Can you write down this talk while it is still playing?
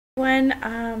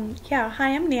Yeah,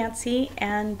 hi, I'm Nancy,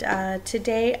 and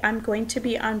today I'm going to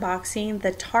be unboxing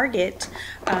the Target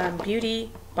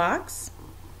Beauty box,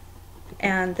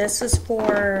 and this is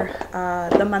for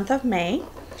the month of May.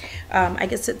 I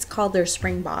guess it's called their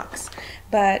spring box,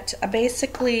 but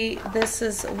basically this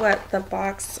is what the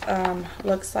box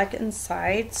looks like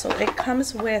inside. So it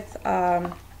comes with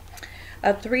a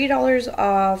 $3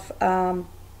 off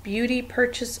beauty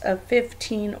purchase of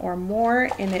 15 or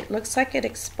more, and it looks like it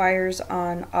expires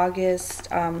on August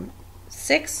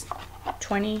 6,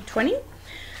 2020.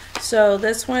 So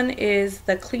this one is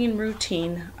the Clean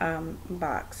Routine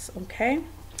box. Okay,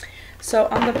 so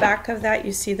on the back of that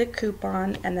you see the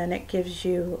coupon, and then it gives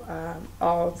you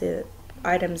all the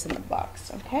items in the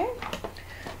box. Okay,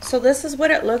 so this is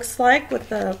what it looks like with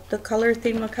the color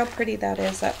theme. Look how pretty that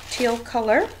is, that teal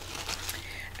color.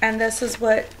 And this is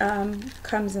what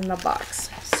comes in the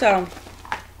box. So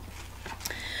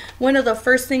one of the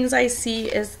first things I see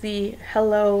is the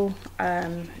Hello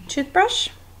toothbrush.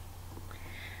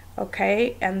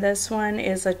 Okay, and this one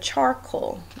is a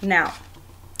charcoal. Now,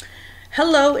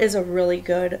 Hello is a really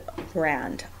good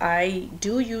brand. I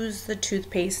do use the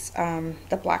toothpaste,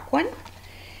 the black one.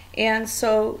 And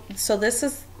so this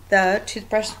is the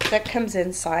toothbrush that comes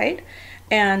inside.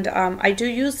 And I do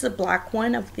use the black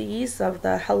one of these, of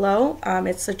the Hello.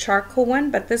 It's the charcoal one,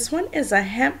 but this one is a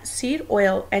hemp seed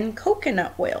oil and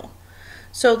coconut oil.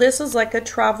 So this is like a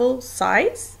travel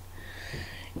size.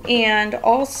 And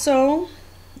also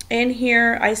in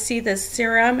here I see the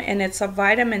serum, and it's a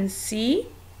vitamin C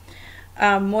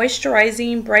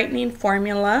moisturizing brightening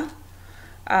formula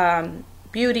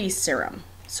beauty serum.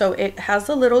 So it has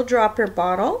a little dropper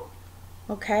bottle.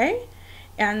 Okay,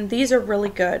 and these are really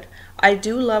good. I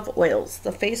do love oils.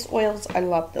 The face oils, I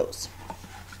love those.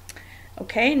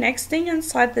 Okay, next thing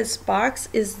inside this box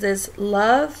is this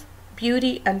Love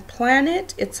Beauty and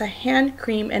Planet. It's a hand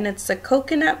cream, and it's a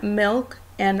coconut milk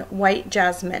and white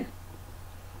jasmine.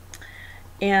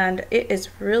 And it is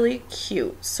really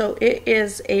cute. So it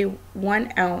is a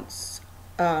 1 ounce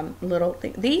little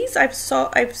thing. These I've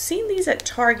seen these at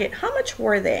Target. How much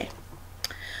were they?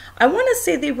 I want to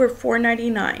say they were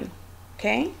 $4.99.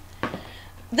 Okay,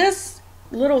 this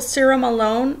little serum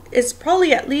alone is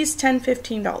probably at least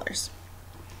 $10–15.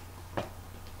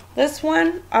 This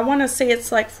one, I want to say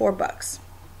it's like $4.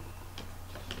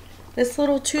 This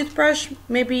little toothbrush,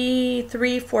 maybe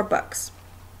 $3–4.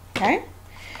 Okay,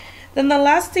 then the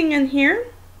last thing in here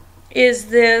is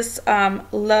this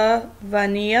La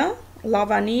Vanilla.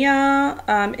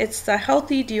 It's the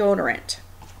healthy deodorant.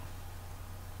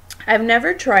 I've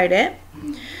never tried it.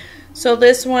 So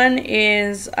this one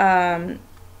is, I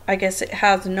guess it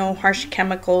has no harsh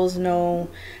chemicals, no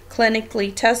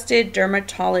clinically tested,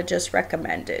 dermatologist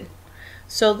recommended.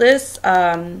 So this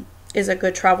is a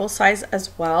good travel size as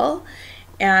well.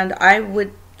 And I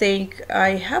would think,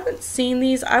 I haven't seen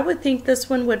these, I would think this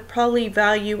one would probably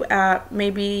value at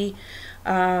maybe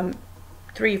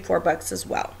 $3–4 as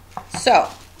well. So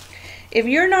if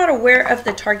you're not aware of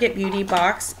the Target Beauty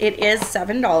box, it is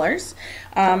 $7,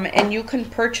 and you can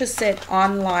purchase it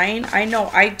online. I know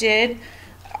I did.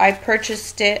 I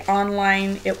purchased it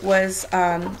online. It was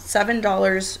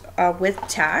 $7 with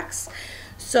tax.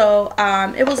 So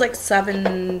it was like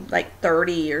 $7.30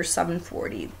 or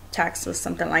 $7.40. Tax was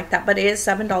something like that, but it is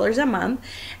 $7 a month.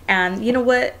 And you know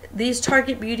what? These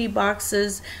Target Beauty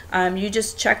boxes, you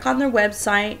just check on their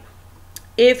website.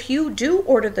 If you do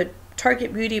order the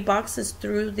Target Beauty boxes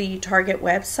through the Target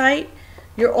website,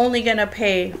 you're only gonna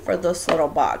pay for this little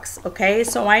box. Okay,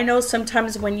 so I know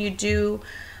sometimes when you do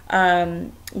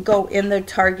go in the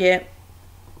Target,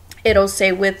 it'll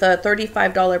say with a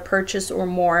 $35 purchase or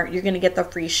more, you're gonna get the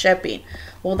free shipping.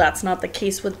 Well, that's not the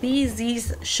case with these.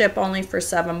 These ship only for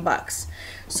 $7.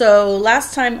 So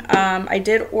last time I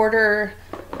did order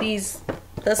this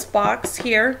box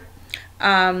here.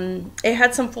 It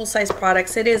had some full-size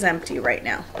products. It is empty right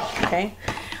now. Okay,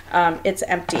 it's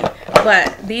empty,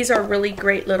 but these are really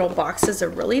great little boxes. They're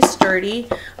really sturdy.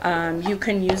 You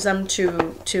can use them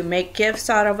to make gifts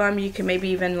out of them. You can maybe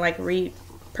even like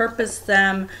repurpose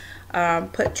them,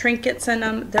 put trinkets in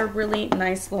them. They're really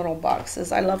nice little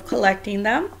boxes. I love collecting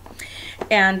them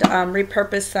and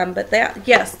repurpose them. But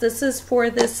yes, this is for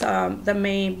this the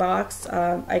May box.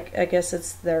 I guess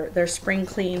it's their spring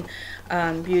clean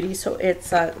beauty. So it's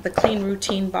the Clean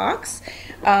Routine box,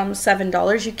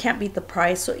 $7. You can't beat the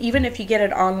price. So even if you get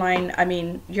it online, I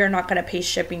mean, you're not going to pay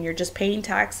shipping. You're just paying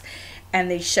tax, and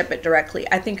they ship it directly.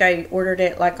 I think I ordered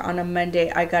it like on a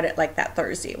Monday. I got it like that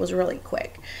Thursday. It was really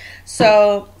quick.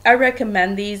 So I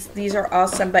recommend these. These are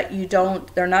awesome, but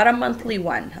they're not a monthly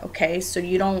one, okay? So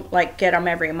you don't don't like get them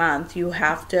every month. You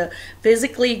have to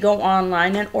physically go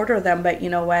online and order them. But you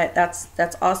know what?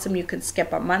 That's awesome. You can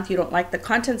skip a month. You don't like the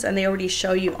contents, and they already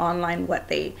show you online what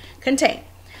they contain.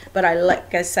 But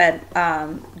like I said,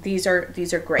 these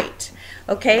are great.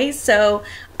 Okay, so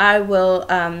I will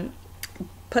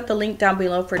put the link down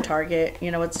below for Target.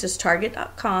 You know, it's just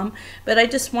target.com, but I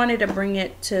just wanted to bring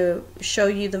it to show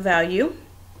you the value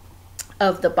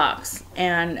of the box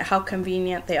and how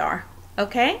convenient they are.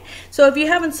 Okay, so if you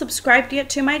haven't subscribed yet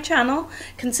to my channel,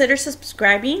 consider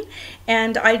subscribing.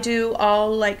 And I do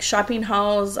all like shopping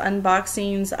hauls,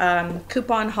 unboxings,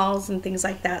 coupon hauls, and things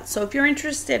like that. So if you're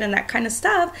interested in that kind of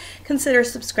stuff, consider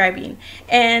subscribing.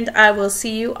 And I will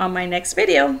see you on my next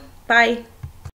video. Bye.